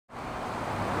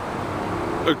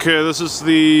Okay, this is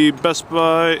the Best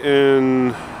Buy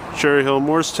in Cherry Hill,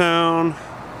 Moorestown.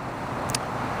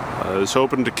 I was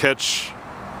hoping to catch,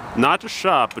 not to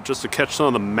shop, but just to catch some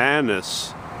of the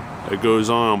madness that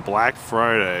goes on Black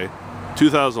Friday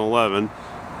 2011.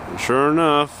 And sure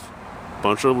enough, a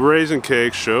bunch of raisin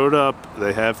cakes showed up.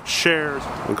 They have chairs.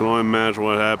 I can only imagine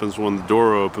what happens when the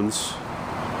door opens.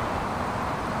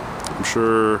 I'm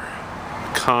sure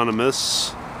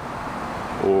economists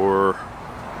or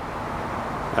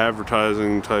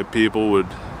advertising type people would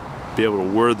be able to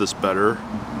word this better,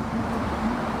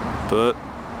 but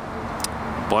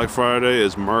Black Friday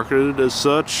is marketed as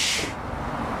such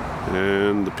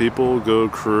and the people go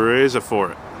crazy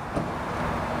for it.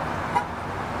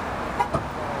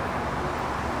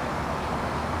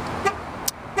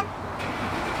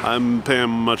 I'm paying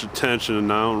much attention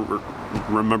and I don't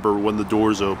remember when the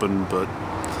doors open, but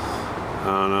I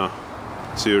don't know,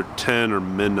 it's either 10 or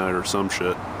midnight or some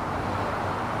shit.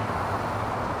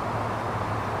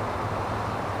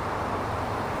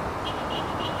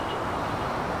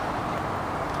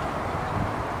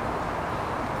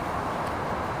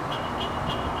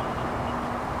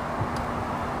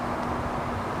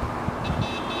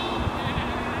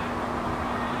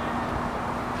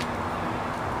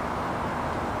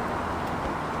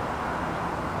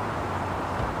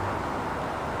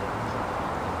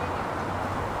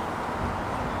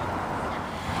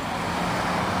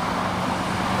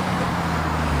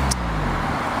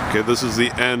 Okay, this is the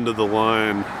end of the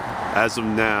line as of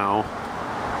now.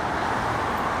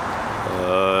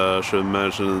 I should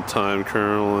mention the time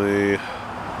currently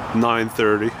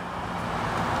 9:30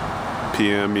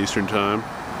 p.m. Eastern Time.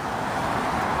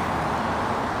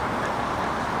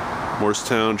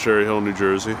 Moorestown, Cherry Hill, New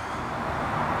Jersey.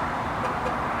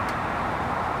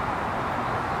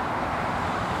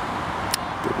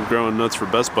 People growing nuts for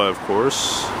Best Buy, of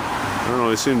course. I don't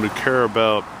really seem to care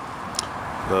about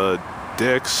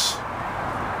dicks.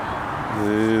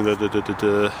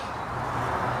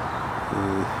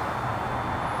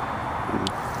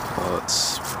 Oh, it's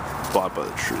spot by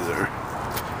the tree there.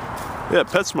 Yeah,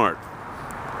 PetSmart.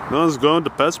 No one's going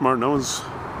to PetSmart. No one's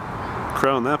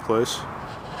crowding that place.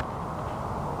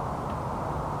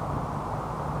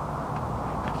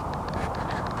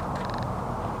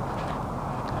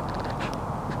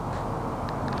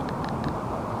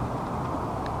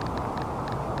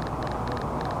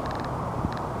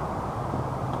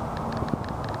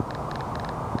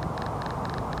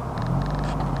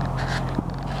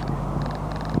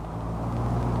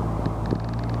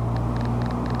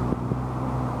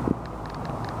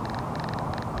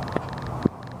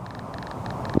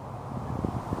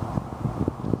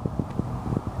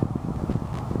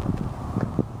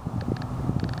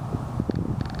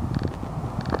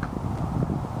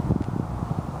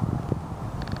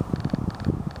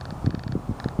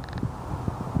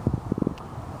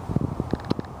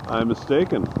 I'm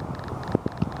mistaken.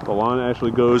 The line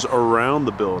actually goes around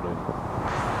the building.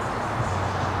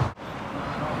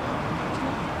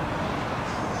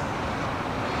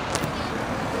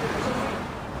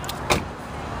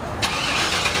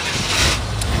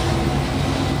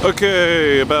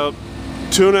 Okay, about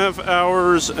 2.5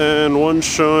 hours and one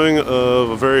showing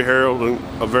of a very Harold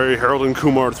and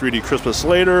Kumar 3D Christmas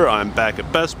later. I'm back at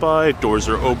Best Buy. Doors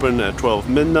are open at 12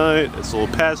 midnight. It's a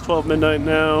little past 12 midnight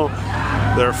now.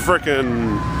 There's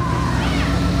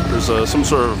some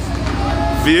sort of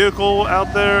vehicle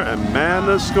out there and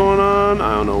madness going on.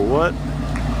 I don't know what.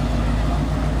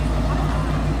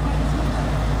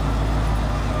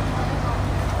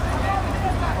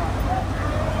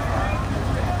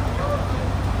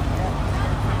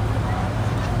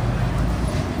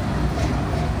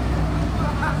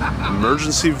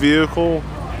 Emergency vehicle.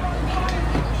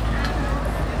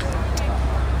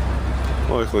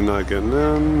 Likely not getting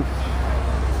in.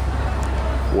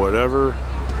 Whatever.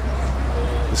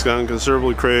 It's gotten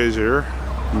considerably crazier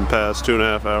in the past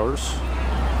 2.5 hours.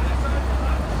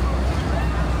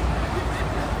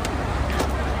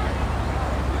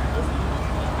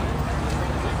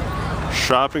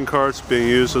 Shopping carts being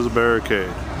used as a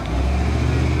barricade.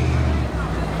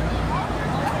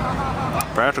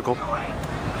 Practical.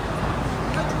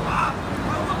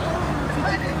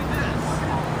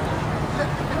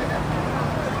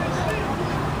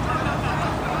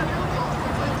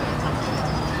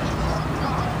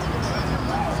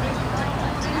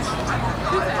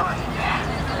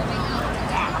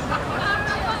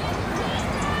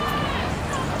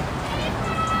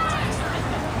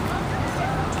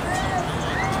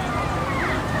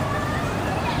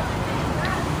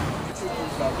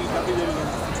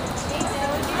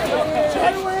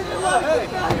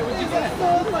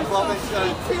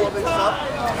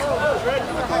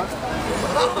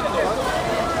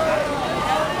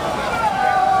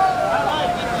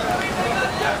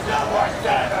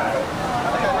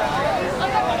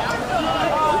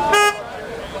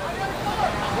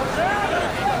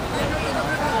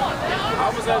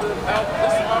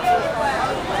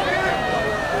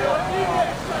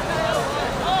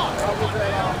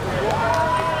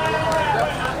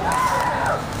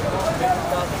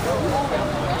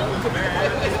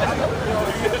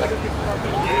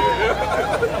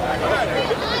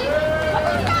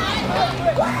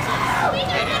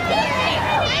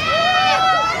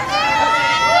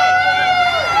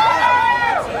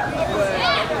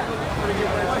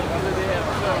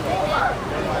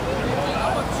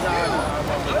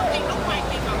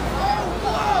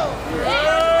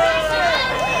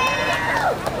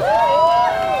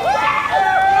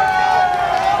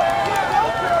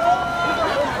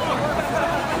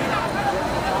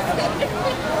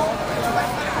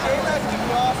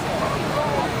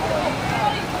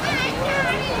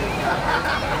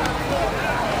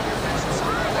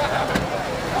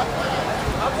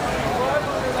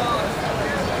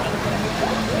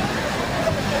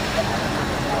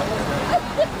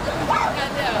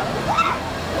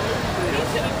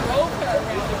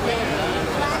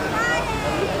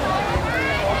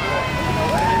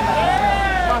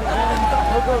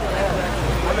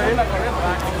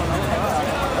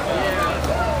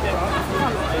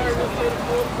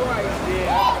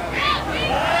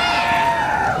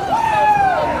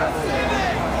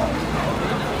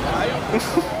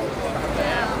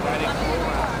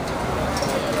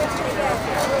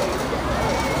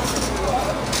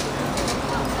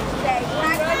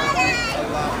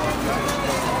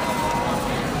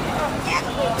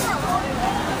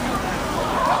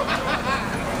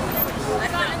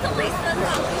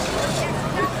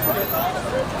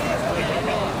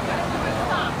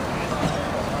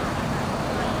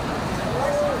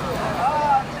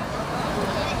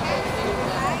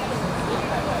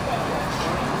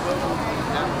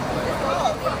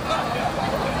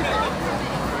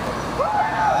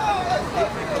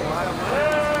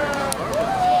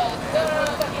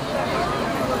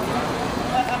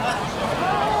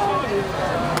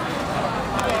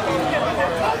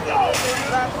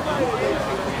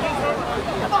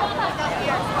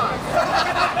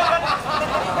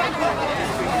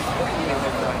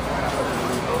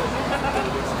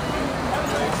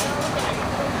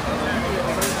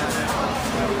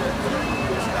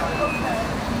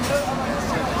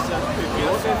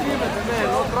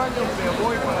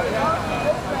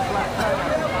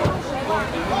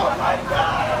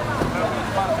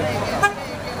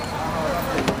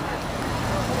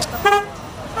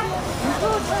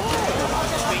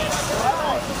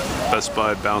 Best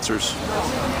Buy bouncers.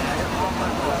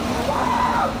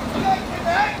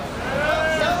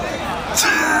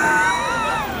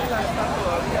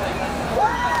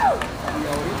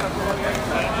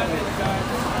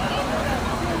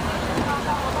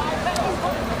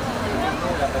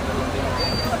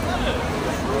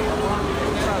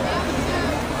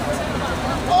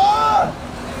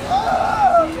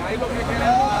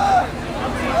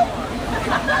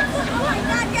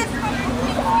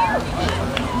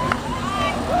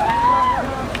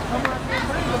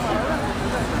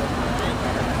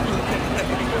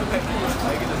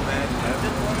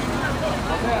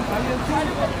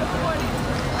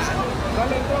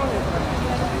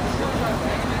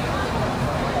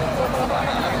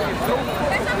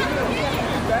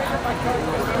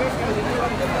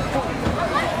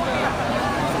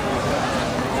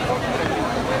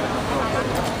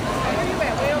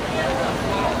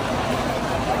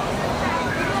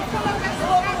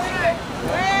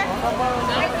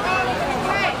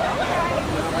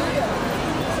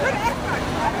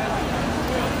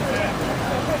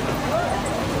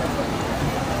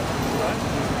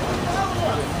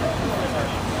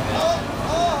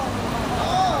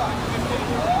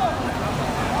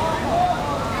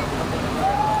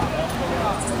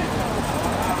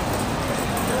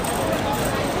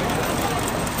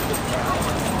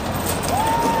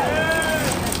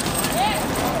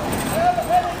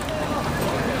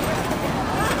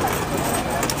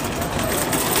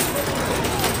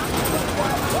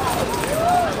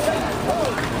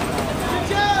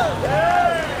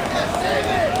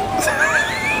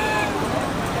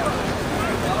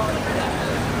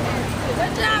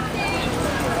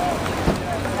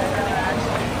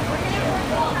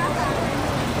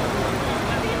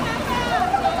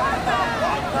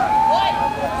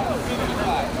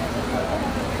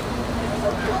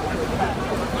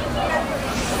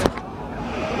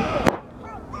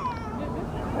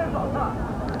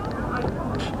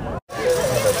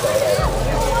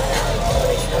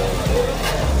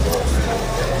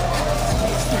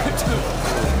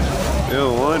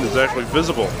 barely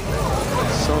visible.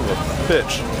 Son of a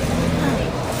bitch.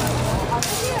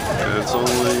 And it's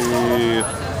only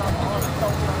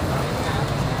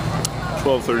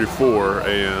 12:34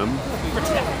 a.m.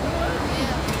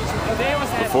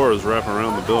 Before I was wrapping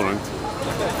around the building.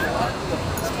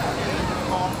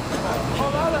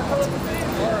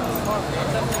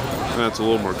 That's a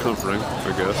little more comforting,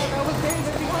 I guess.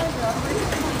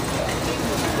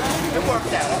 It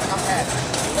worked out. I'm happy.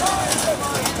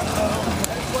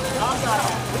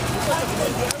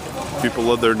 People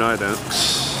love their night ants.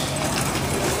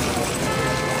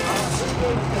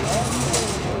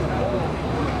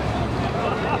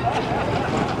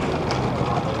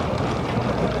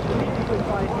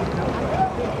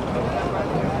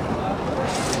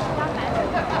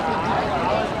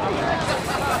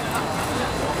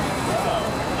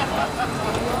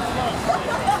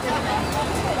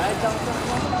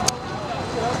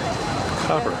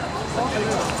 Copper.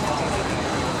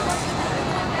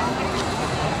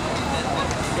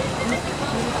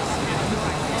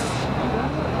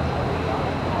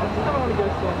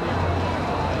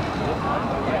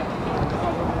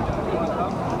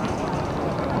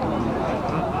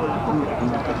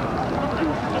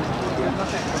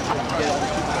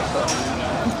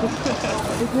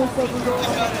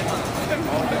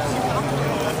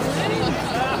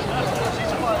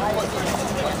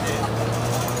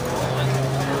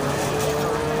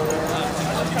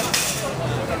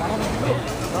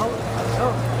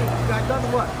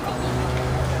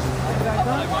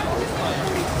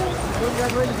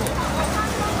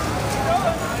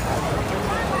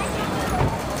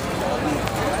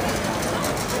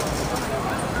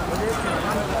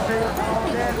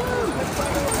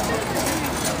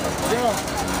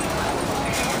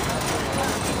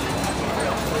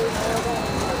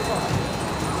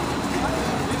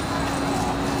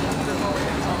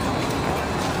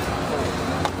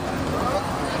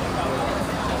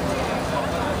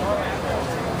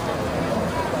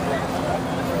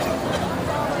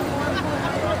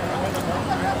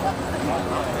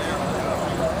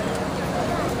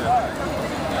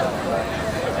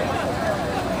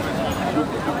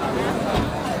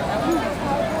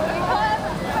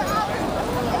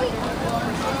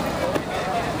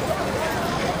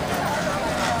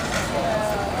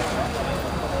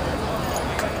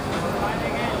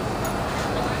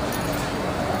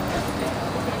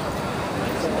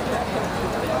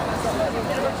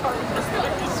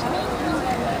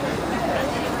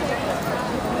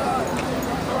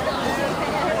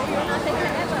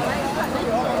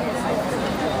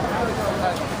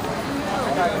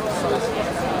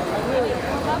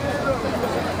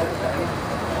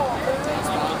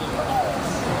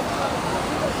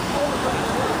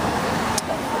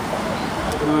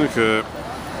 Okay,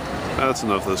 that's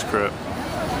enough of this crap.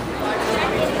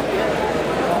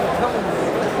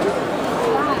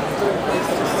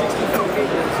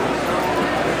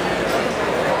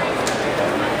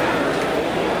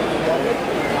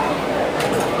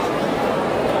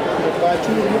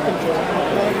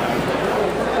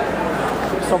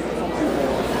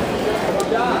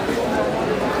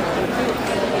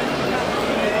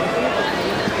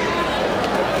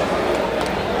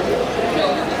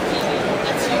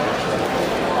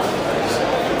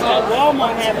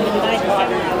 Walmart having a night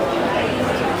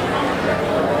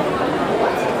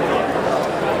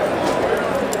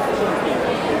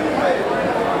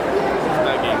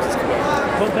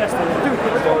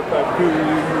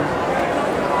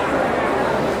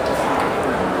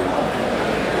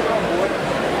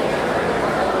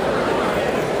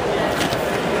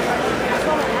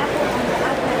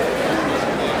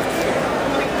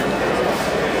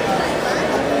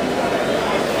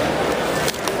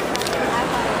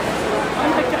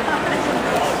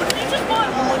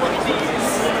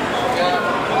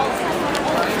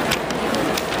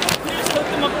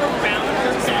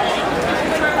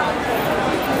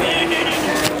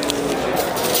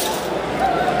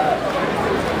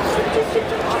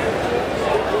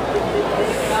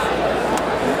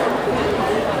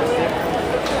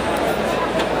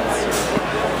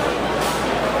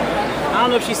I don't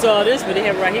know if she saw this, but they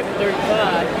have it right here for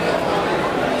 35.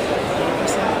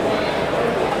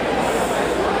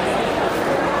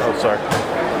 Oh, sorry.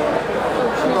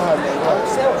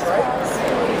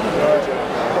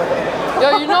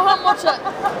 Yo, you know how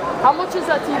much is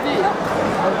that TV?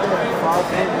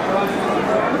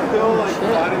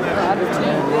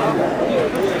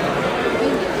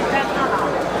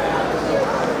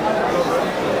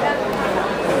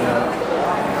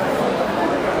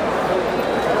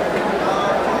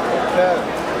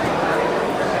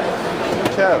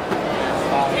 Kev.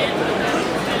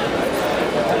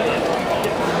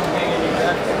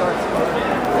 Hi,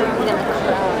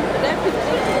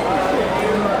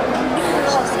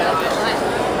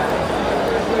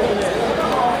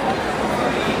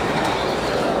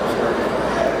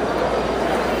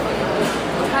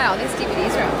 all these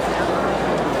DVDs are out now.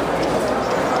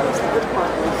 The good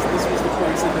part was this was the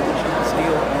currency that you could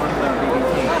steal on the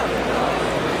DVD.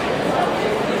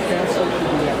 Cancel the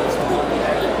DVD at this one.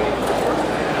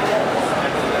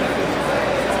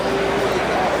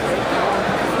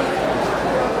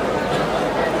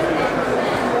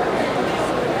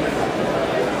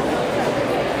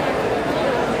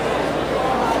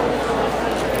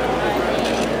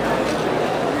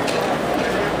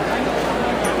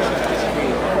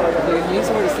 They need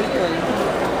somewhere to sleep on.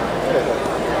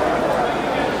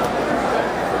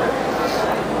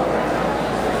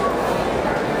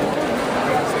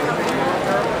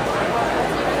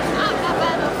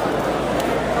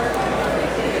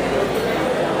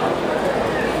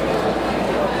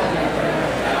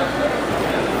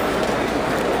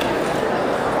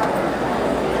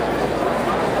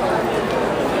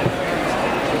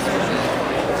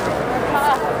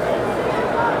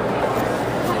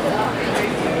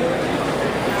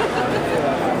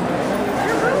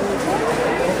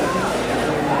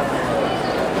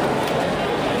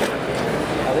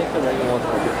 I think the regular ones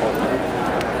might be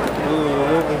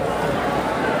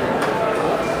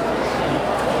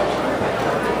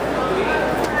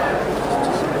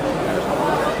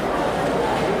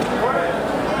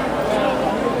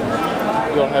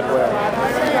Go ahead where?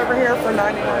 Over here for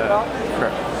 $99.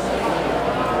 Correct.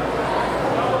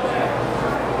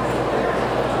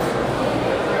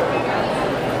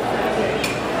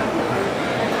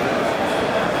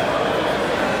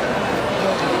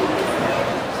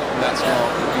 That's all.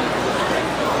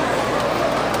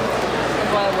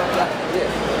 Why I love that.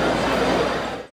 Yeah.